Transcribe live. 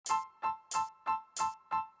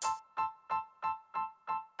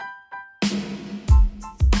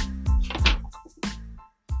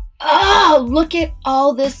look at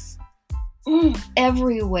all this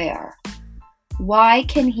everywhere. Why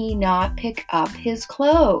can he not pick up his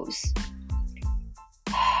clothes?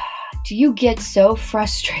 Do you get so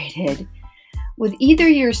frustrated with either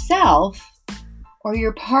yourself or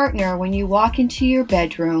your partner when you walk into your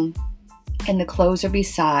bedroom and the clothes are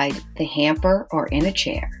beside the hamper or in a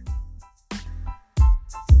chair?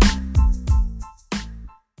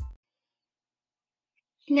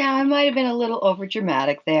 Now, I might have been a little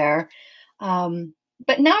overdramatic there,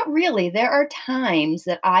 but not really. There are times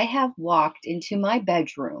that I have walked into my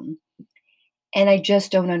bedroom and I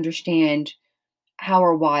just don't understand how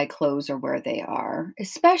or why clothes are where they are,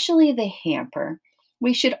 especially the hamper.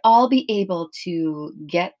 We should all be able to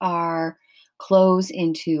get our clothes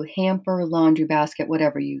into hamper, laundry basket,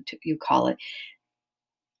 whatever you call it.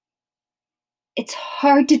 It's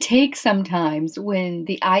hard to take sometimes when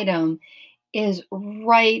the item is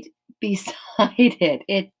right beside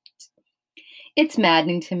it's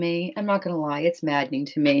maddening to me. I'm not going to lie, it's maddening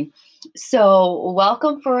to me. So,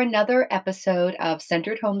 welcome for another episode of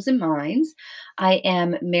Centered Homes and Minds. I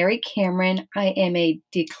am Mary Cameron. I am a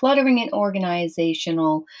decluttering and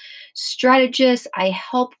organizational strategist. I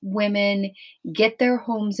help women get their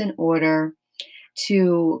homes in order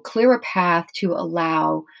to clear a path to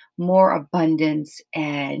allow more abundance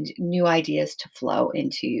and new ideas to flow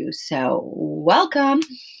into you. So, welcome.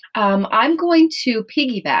 I'm going to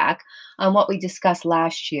piggyback on what we discussed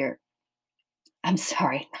last year. I'm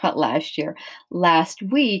sorry, not last year, last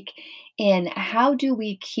week, in how do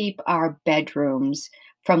we keep our bedrooms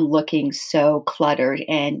from looking so cluttered,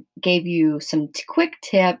 and gave you some quick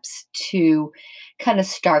tips to kind of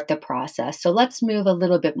start the process. So let's move a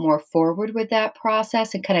little bit more forward with that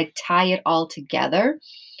process and kind of tie it all together.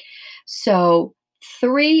 So,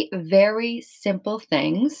 three very simple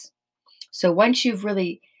things. So once you've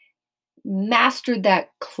really mastered that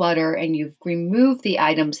clutter and you've removed the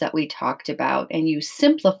items that we talked about and you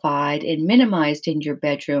simplified and minimized in your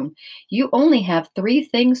bedroom, you only have three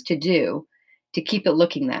things to do to keep it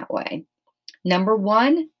looking that way. Number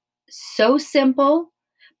one, so simple,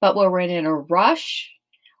 but when we're in a rush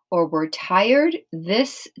or we're tired,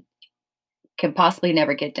 this can possibly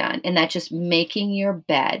never get done. And that's just making your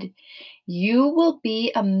bed. You will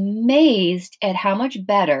be amazed at how much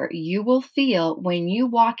better you will feel when you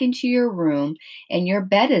walk into your room and your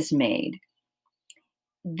bed is made.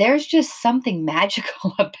 There's just something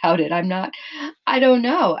magical about it. I don't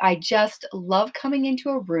know. I just love coming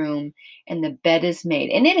into a room and the bed is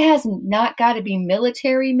made. And it has not got to be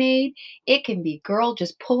military made. It can be girl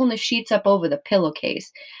just pulling the sheets up over the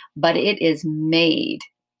pillowcase, but it is made.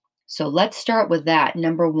 So let's start with that,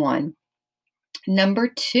 number one. Number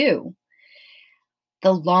two,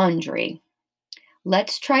 the laundry.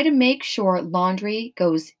 Let's try to make sure laundry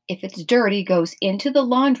goes, if it's dirty, goes into the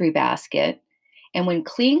laundry basket. And when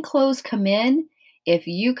clean clothes come in, if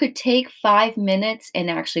you could take 5 minutes and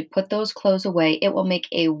actually put those clothes away, it will make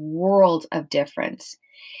a world of difference.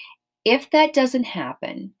 If that doesn't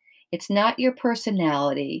happen, it's not your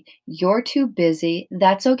personality, you're too busy,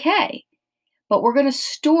 that's okay. But we're going to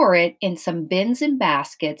store it in some bins and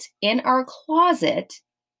baskets in our closet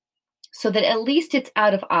so that at least it's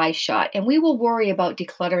out of eye shot. And we will worry about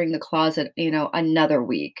decluttering the closet, another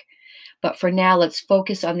week. But for now, let's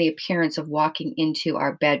focus on the appearance of walking into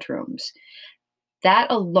our bedrooms. That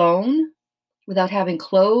alone, without having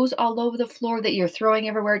clothes all over the floor that you're throwing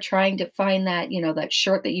everywhere, trying to find that, that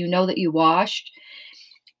shirt that that you washed,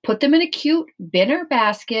 put them in a cute bin or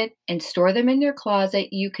basket and store them in your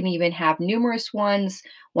closet. You can even have numerous ones,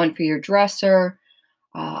 one for your dresser,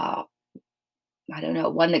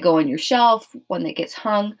 one that go on your shelf, one that gets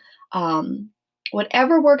hung,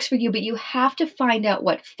 whatever works for you, but you have to find out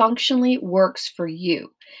what functionally works for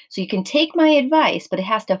you. So you can take my advice, but it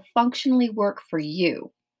has to functionally work for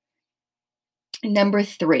you. Number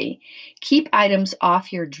three, keep items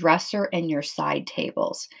off your dresser and your side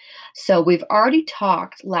tables. So we've already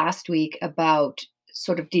talked last week about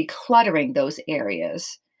sort of decluttering those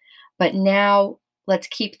areas, but now let's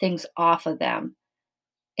keep things off of them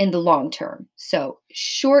in the long term. So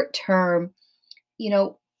short term,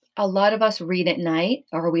 a lot of us read at night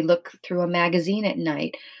or we look through a magazine at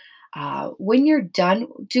night. When you're done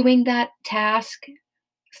doing that task,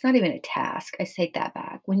 it's not even a task. I take that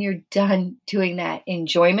back. When you're done doing that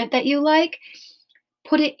enjoyment that you like,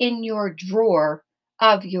 put it in your drawer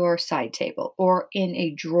of your side table or in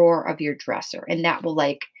a drawer of your dresser. And that will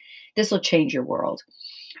this will change your world.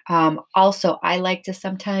 Also, I like to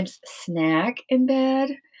sometimes snack in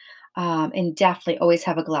bed and definitely always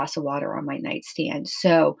have a glass of water on my nightstand.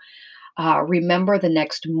 So remember the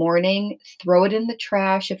next morning, throw it in the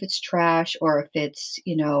trash if it's trash or if it's,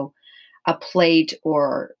 a plate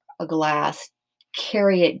or a glass,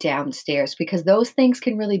 carry it downstairs because those things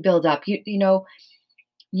can really build up. You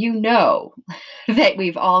know that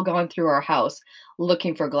we've all gone through our house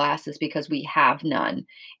looking for glasses because we have none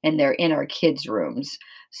and they're in our kids' rooms.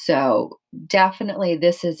 So definitely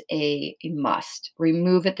this is a must.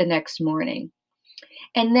 Remove it the next morning.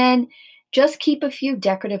 And then just keep a few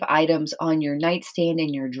decorative items on your nightstand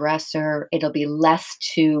and your dresser. It'll be less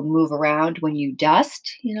to move around when you dust,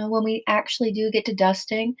 when we actually do get to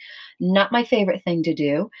dusting. Not my favorite thing to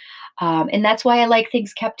do. And that's why I like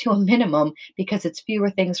things kept to a minimum because it's fewer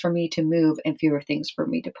things for me to move and fewer things for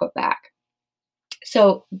me to put back.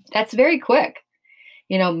 So that's very quick.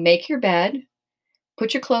 Make your bed,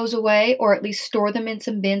 put your clothes away, or at least store them in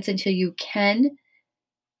some bins until you can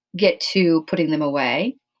get to putting them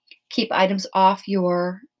away. Keep items off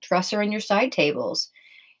your dresser and your side tables.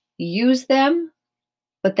 Use them,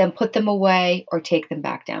 but then put them away or take them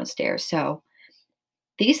back downstairs. So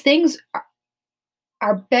these things,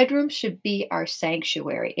 our bedroom should be our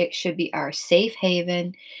sanctuary. It should be our safe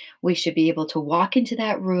haven. We should be able to walk into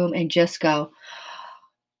that room and just go,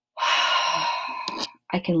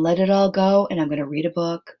 I can let it all go and I'm going to read a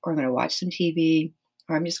book or I'm going to watch some TV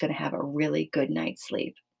or I'm just going to have a really good night's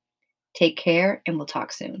sleep. Take care and we'll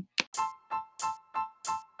talk soon.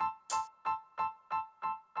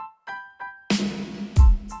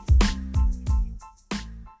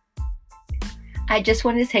 I just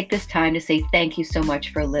wanted to take this time to say thank you so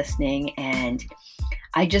much for listening. And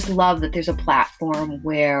I just love that there's a platform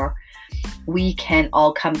where we can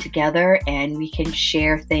all come together and we can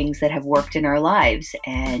share things that have worked in our lives.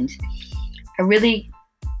 And I really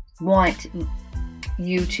want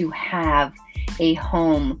you to have a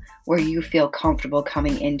home where you feel comfortable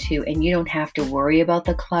coming into and you don't have to worry about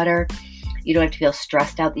the clutter. You don't have to feel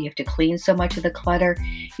stressed out that you have to clean so much of the clutter.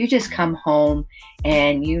 You just come home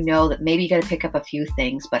and you know that maybe you got to pick up a few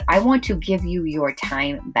things, but I want to give you your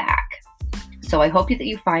time back. So I hope that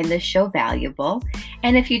you find this show valuable.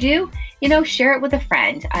 And if you do, share it with a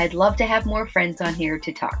friend. I'd love to have more friends on here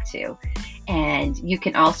to talk to. And you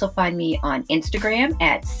can also find me on Instagram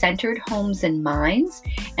at Centered Homes and Minds.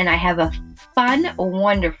 And I have a fun,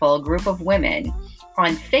 wonderful group of women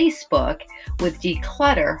on Facebook with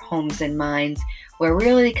Declutter Homes and Minds, where we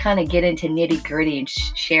really kind of get into nitty-gritty and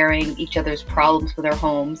sharing each other's problems with our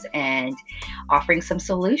homes and offering some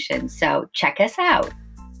solutions. So check us out.